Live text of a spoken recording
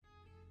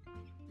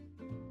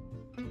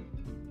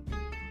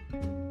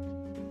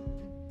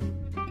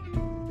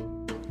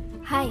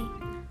Hai,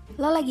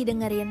 lo lagi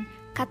dengerin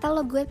Kata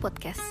Lo Gue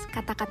Podcast,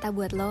 kata-kata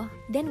buat lo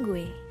dan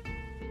gue.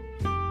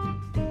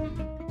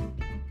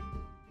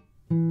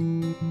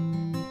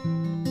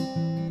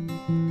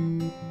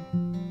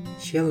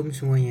 Shalom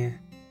semuanya,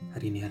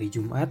 hari ini hari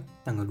Jumat,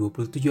 tanggal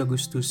 27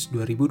 Agustus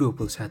 2021.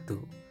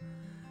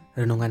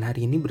 Renungan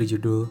hari ini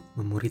berjudul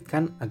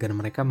Memuridkan agar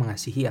mereka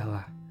mengasihi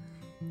Allah,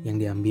 yang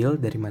diambil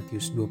dari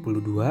Matius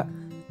 22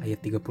 ayat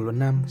 36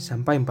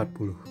 sampai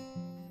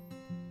 40.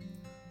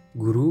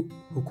 Guru,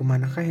 hukum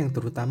manakah yang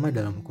terutama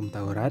dalam hukum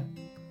Taurat?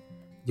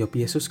 Jawab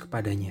Yesus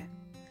kepadanya,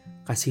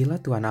 Kasihilah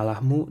Tuhan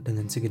Allahmu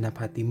dengan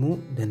segenap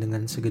hatimu dan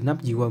dengan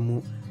segenap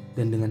jiwamu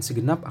dan dengan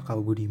segenap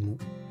akal budimu.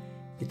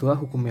 Itulah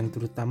hukum yang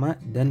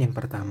terutama dan yang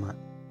pertama.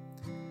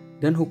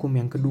 Dan hukum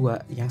yang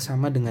kedua yang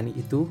sama dengan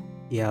itu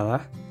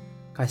ialah,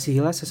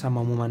 kasihilah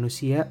sesamamu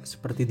manusia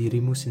seperti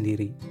dirimu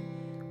sendiri.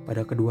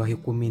 Pada kedua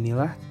hukum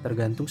inilah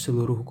tergantung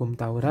seluruh hukum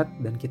Taurat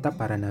dan kitab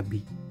para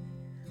nabi.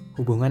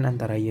 Hubungan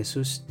antara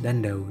Yesus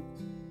dan Daud.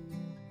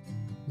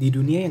 Di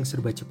dunia yang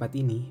serba cepat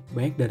ini,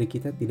 banyak dari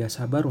kita tidak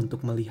sabar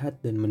untuk melihat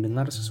dan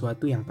mendengar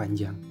sesuatu yang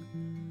panjang.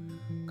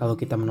 Kalau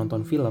kita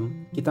menonton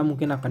film, kita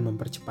mungkin akan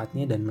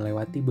mempercepatnya dan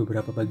melewati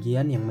beberapa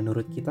bagian yang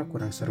menurut kita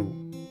kurang seru.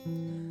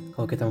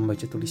 Kalau kita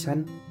membaca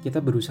tulisan, kita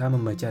berusaha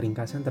membaca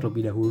ringkasan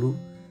terlebih dahulu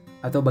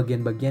atau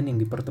bagian-bagian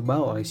yang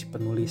dipertebal oleh si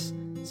penulis,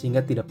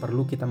 sehingga tidak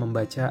perlu kita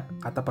membaca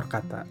kata per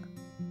kata.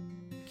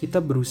 Kita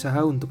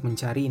berusaha untuk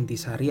mencari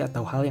intisari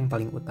atau hal yang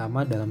paling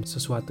utama dalam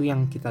sesuatu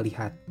yang kita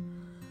lihat.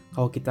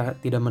 Kalau kita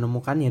tidak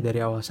menemukannya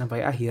dari awal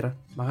sampai akhir,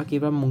 maka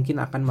kita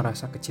mungkin akan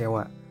merasa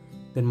kecewa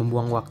dan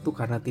membuang waktu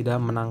karena tidak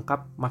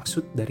menangkap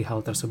maksud dari hal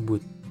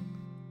tersebut.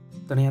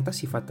 Ternyata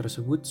sifat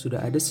tersebut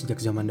sudah ada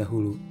sejak zaman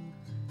dahulu.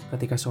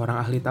 Ketika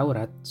seorang ahli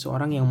Taurat,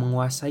 seorang yang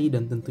menguasai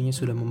dan tentunya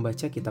sudah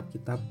membaca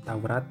kitab-kitab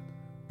Taurat,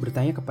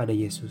 bertanya kepada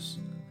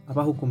Yesus,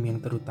 apa hukum yang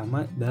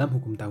terutama dalam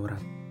hukum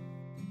Taurat?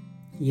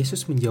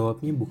 Yesus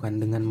menjawabnya bukan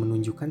dengan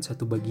menunjukkan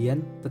satu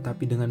bagian,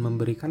 tetapi dengan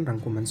memberikan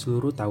rangkuman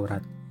seluruh Taurat,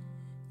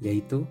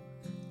 yaitu,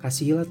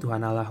 kasihilah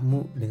Tuhan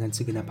Allahmu dengan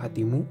segenap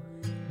hatimu,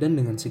 dan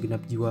dengan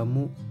segenap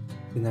jiwamu,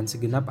 dengan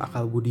segenap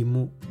akal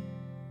budimu.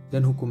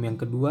 Dan hukum yang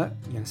kedua,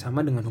 yang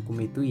sama dengan hukum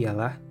itu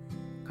ialah,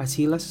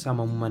 kasihilah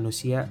sesamamu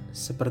manusia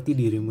seperti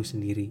dirimu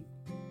sendiri.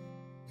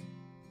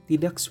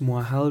 Tidak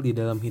semua hal di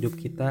dalam hidup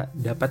kita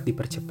dapat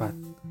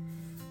dipercepat.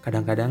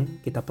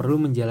 Kadang-kadang kita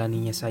perlu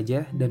menjalaninya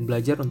saja dan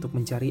belajar untuk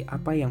mencari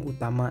apa yang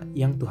utama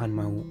yang Tuhan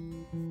mau.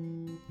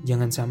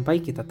 Jangan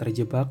sampai kita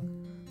terjebak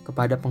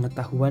kepada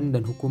pengetahuan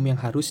dan hukum yang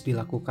harus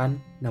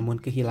dilakukan, namun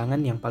kehilangan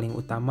yang paling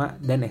utama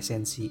dan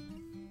esensi,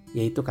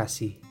 yaitu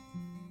kasih.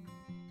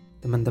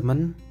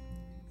 Teman-teman,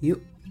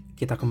 yuk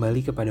kita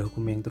kembali kepada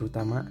hukum yang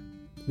terutama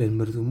dan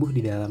bertumbuh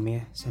di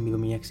dalamnya sambil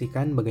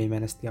menyaksikan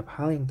bagaimana setiap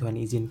hal yang Tuhan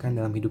izinkan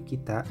dalam hidup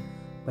kita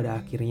pada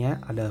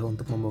akhirnya adalah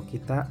untuk membawa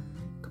kita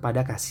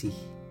kepada kasih.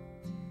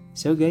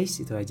 So guys,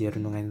 itu aja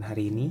renungan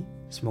hari ini.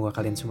 Semoga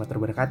kalian semua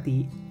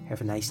terberkati. Have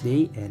a nice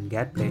day and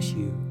God bless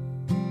you.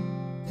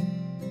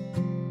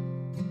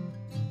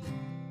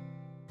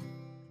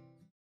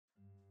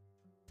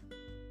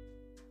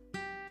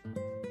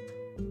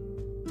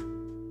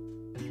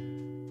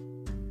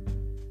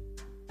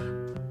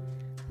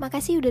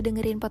 Makasih udah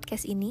dengerin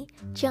podcast ini.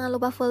 Jangan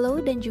lupa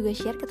follow dan juga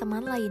share ke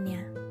teman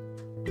lainnya.